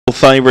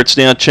favourites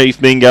now, Chief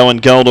Bingo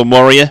and Golden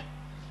Warrior.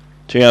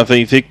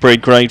 GRV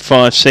Vicbreed Grade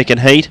 5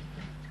 second heat.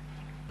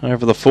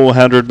 Over the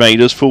 400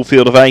 metres, full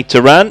field of 8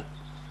 to run.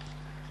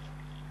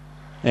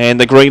 And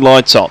the green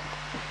light's on.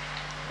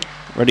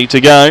 Ready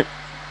to go.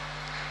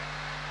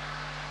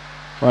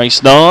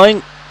 Race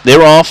 9,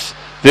 they're off.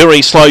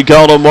 Very slow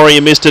Golden Warrior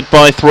missed it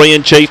by 3,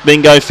 and Chief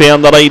Bingo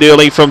found the lead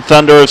early from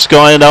Thunder of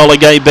Sky, and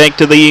Oligay back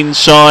to the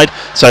inside.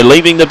 So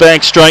leaving the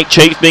back straight,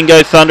 Chief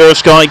Bingo, Thunder of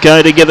Sky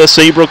go together.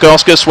 Seabrook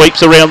Oscar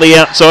sweeps around the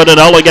outside,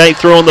 and Oligay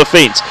through on the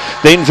fence.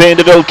 Then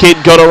Vanderbilt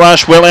Kid got a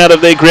rush well out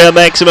of their ground.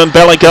 Maximum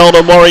Bella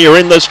Golden Warrior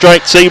in the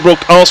straight.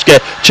 Seabrook Oscar,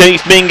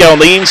 Chief Bingo on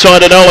the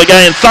inside, and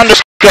Oligay and Thunder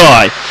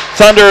Sky.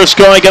 Thunder of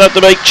Sky going up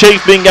to beat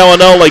Chief Bingo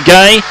and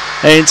Oligay,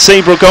 and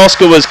Seabrook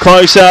Oscar was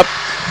close up.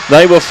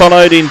 They were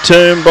followed in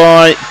turn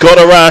by Got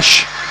a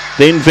Rush,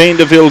 then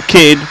Vanderbilt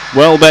Kid,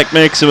 well back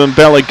Maximum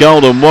Bella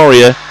Golden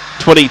Warrior,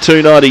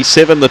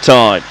 22.97 the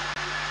time.